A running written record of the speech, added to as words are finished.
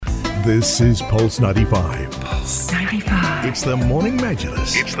This is Pulse 95. Pulse 95. It's the Morning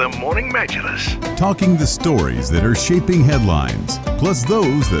Majlis. Talking the stories that are shaping headlines, plus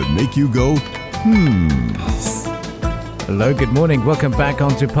those that make you go, Hello, good morning. Welcome back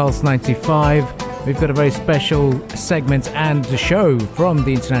onto Pulse 95. We've got a very special segment and the show from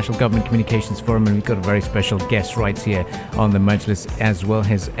the International Government Communications Forum, and we've got a very special guest right here on the Majlis as well,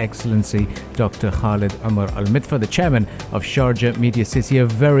 His Excellency Dr. Khalid Al-Midfa, the chairman of Sharjah Media City. A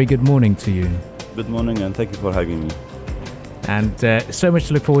very good morning to you. Good morning, and thank you for having me. And so much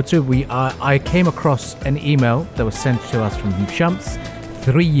to look forward to. I came across an email that was sent to us from Shams.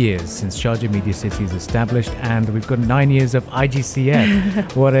 3 years since Sharjah Media City is established, and we've got 9 years of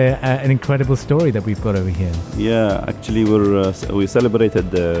IGCF. What an incredible story that we've got over here. Yeah, actually we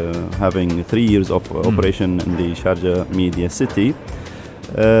celebrated having 3 years of operation in the Sharjah Media City,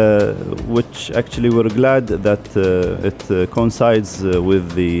 which actually we're glad that it coincides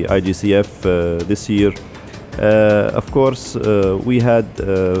with the IGCF this year. Of course, we had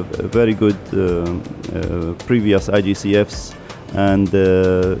very good previous IGCFs, and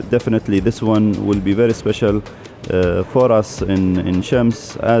definitely this one will be very special for us in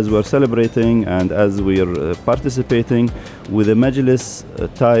Shams, as we're celebrating and as we're participating with a Majlis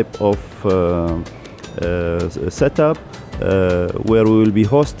type of setup, where we will be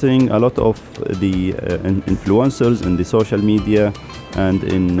hosting a lot of the influencers in the social media and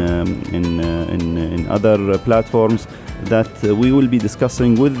in other platforms, that we will be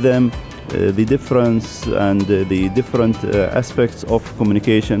discussing with them the difference and the different aspects of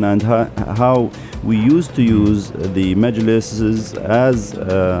communication, and how we used to use the majlises as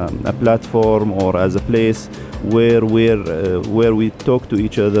a platform or as a place where we talk to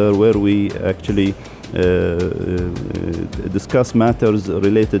each other, where we actually discuss matters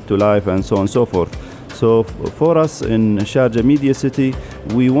related to life and so on and so forth. So for us in Sharjah Media City,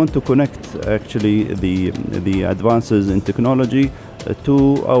 we want to connect actually the advances in technology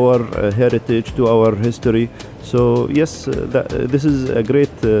to our heritage, to our history. So yes, this is a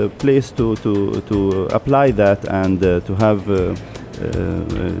great place to apply that and to have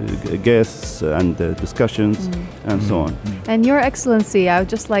guests and discussions and so on. And Your Excellency, I'm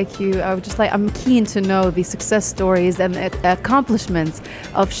keen to know the success stories and accomplishments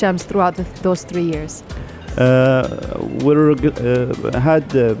of Shams throughout those 3 years. We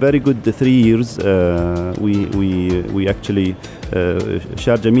had very good 3 years. We actually,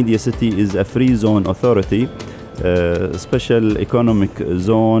 Sharjah Media City is a free zone authority, special economic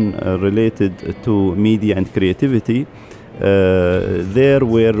zone related to media and creativity. There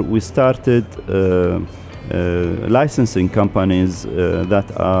where we started licensing companies that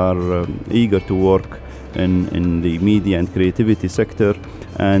are eager to work in the media and creativity sector,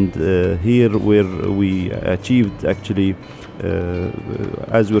 and here where we achieved actually,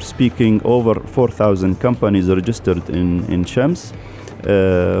 as we're speaking, over 4,000 companies registered in Shams.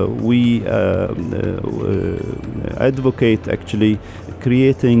 We advocate actually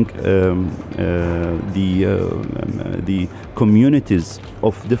creating the communities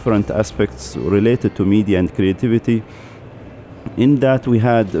of different aspects related to media and creativity. In that we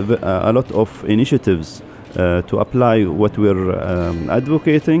had a lot of initiatives to apply what we're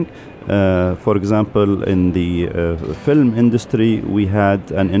advocating. For example, in the film industry, we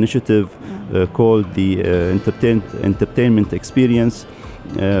had an initiative called the entertainment experience,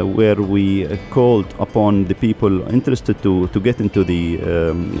 where we called upon the people interested to get into the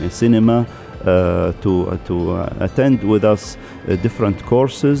cinema to attend with us different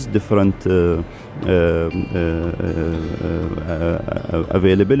courses, different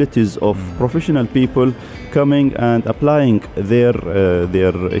availabilities of professional people coming and applying their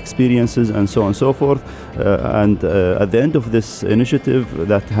experiences and so on and so forth. And at the end of this initiative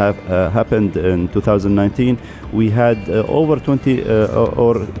that happened in 2019, we had over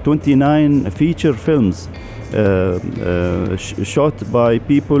 29 feature films shot by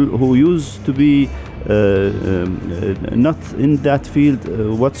people who used to be not in that field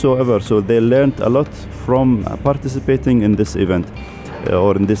whatsoever. So they learned a lot from participating in this event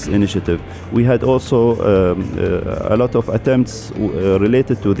or in this initiative. We had also a lot of attempts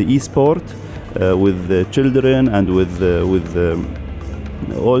related to the e-sport with the children and with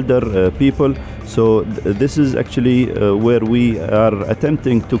older people. So this is actually where we are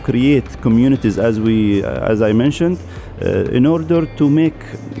attempting to create communities, as I mentioned, in order to make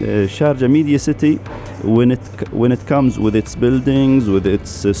Sharjah Media City, when it comes with its buildings, with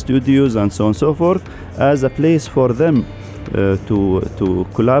its studios and so on and so forth, as a place for them to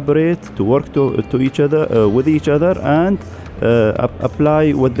collaborate, to work to each other with each other, and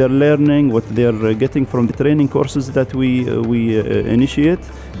apply what they're learning, what they're getting from the training courses that we initiate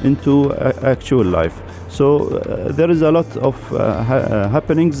into actual life. So there is a lot of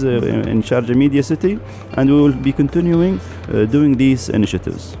happenings in Sharjah Media City, and we will be continuing doing these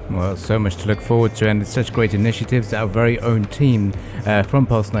initiatives. Well, so much to look forward to, and it's such great initiatives. Our very own team from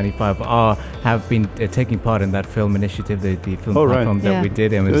Pulse 95 have been taking part in that film initiative, the film platform that we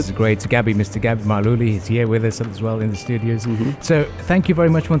did, and it was great. Mr. Gabi Malouli is here with us as well in the studios. So thank you very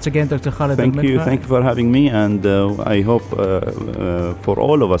much once again, Dr. Khalid. Thank you for having me, and I hope for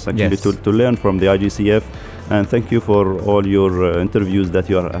all of us actually to learn from the IGCF. And thank you for all your interviews that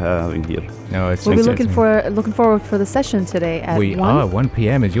you are having here. No, we'll be looking forward for the session today at 1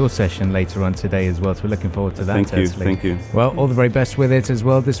 p.m. is your session later on today as well. So we're looking forward to that. Thank you. Well, all the very best with it as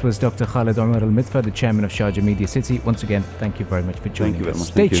well. This was Dr. Khalid Omar Al Midfa, the chairman of Sharjah Media City. Once again, thank you very much for joining us.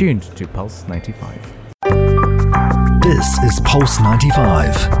 Stay tuned to Pulse 95. This is Pulse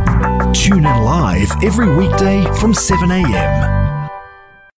 95. Tune in live every weekday from 7 a.m.